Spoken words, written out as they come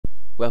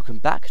Welcome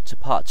back to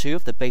part 2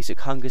 of the basic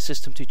hunger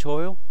system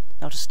tutorial.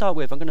 Now to start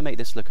with, I'm going to make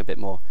this look a bit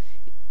more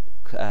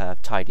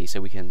tidy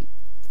so we can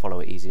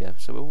follow it easier.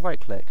 So we'll right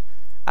click,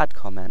 add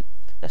comment,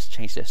 let's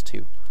change this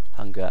to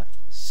hunger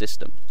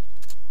system.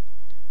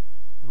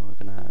 And we're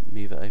going to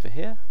move it over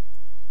here,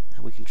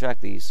 and we can drag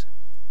these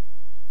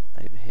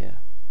over here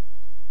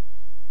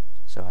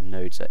so our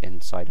nodes are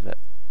inside of it,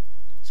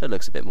 so it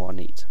looks a bit more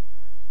neat.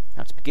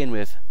 Now to begin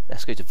with,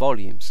 let's go to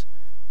volumes.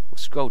 We'll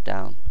scroll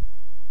down,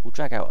 we'll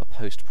drag out a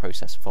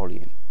post-process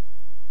volume.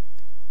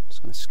 I'm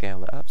just going to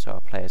scale it up so our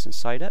player's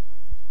inside it.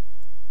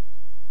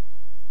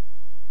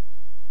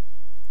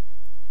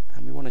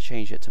 And we want to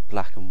change it to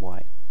black and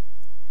white,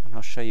 and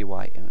I'll show you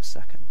why in a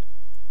second.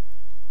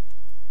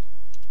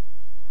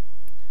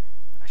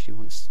 Actually, we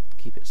want to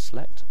keep it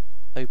select,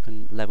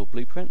 open level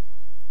blueprint,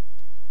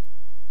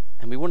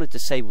 and we want to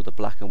disable the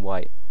black and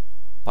white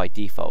by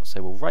default,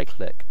 so we'll right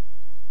click,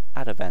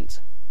 add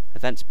event,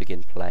 events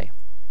begin play,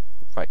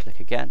 right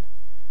click again,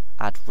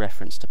 add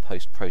reference to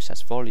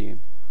post-process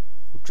volume,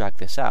 we'll drag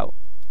this out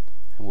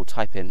and we'll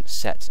type in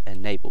set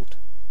enabled,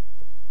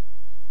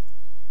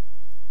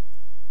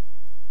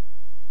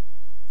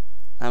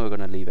 and we're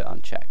going to leave it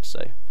unchecked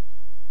so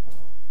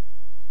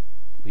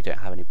we don't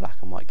have any black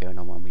and white going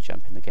on when we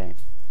jump in the game.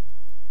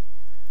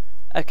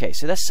 Okay,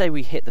 so let's say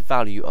we hit the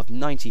value of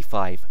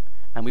 95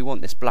 and we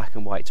want this black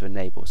and white to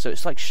enable, so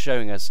it's like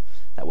showing us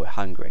that we're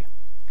hungry.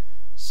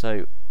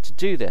 So to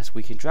do this,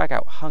 we can drag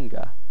out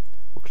hunger,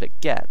 we'll click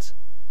get,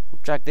 we'll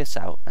drag this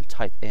out and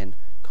type in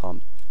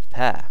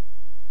compare,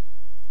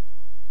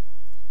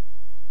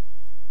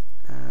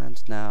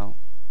 and now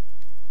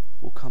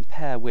we'll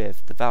compare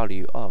with the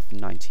value of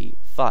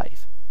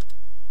 95.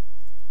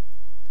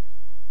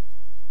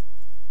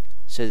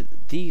 So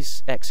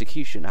these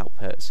execution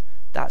outputs,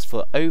 that's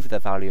for over the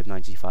value of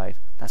 95,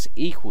 that's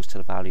equals to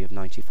the value of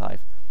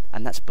 95,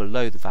 and that's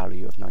below the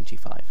value of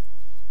 95.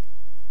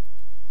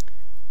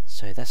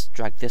 So let's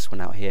drag this one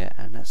out here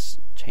and let's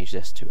change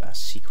this to a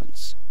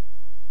sequence,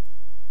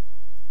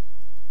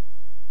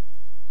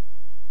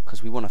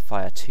 because we want to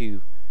fire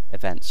 2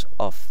 events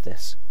off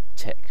this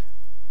tick.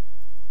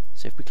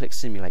 So if we click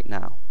simulate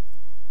now,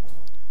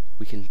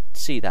 we can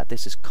see that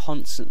this is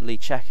constantly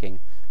checking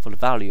for the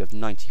value of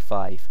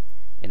 95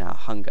 in our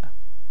hunger.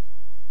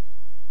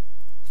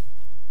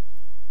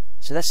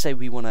 So let's say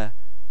we want to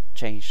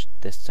change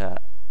this to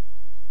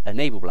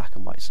enable black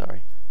and white,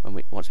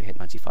 once we hit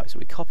 95. So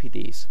we copy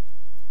these,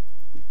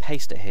 we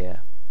paste it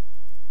here,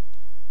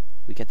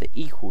 we get the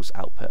equals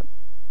output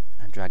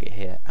and drag it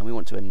here, and we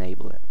want to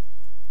enable it.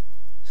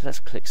 So let's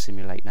click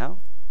simulate now.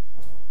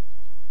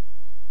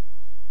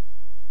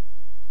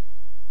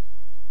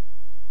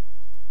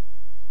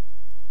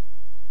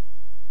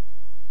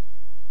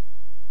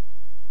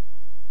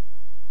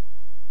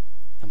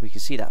 And we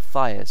can see that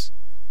fires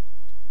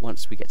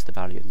once we get to the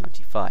value of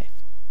 95.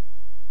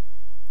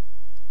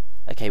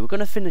 Okay, we're going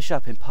to finish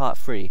up in part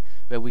 3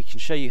 where we can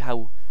show you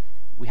how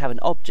we have an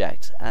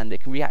object and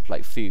it can react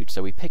like food.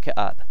 So we pick it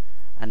up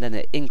and then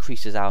it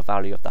increases our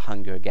value of the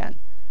hunger again.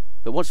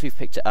 But once we've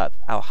picked it up,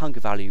 our hunger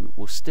value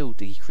will still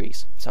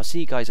decrease. So I'll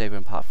see you guys over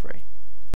in part 3.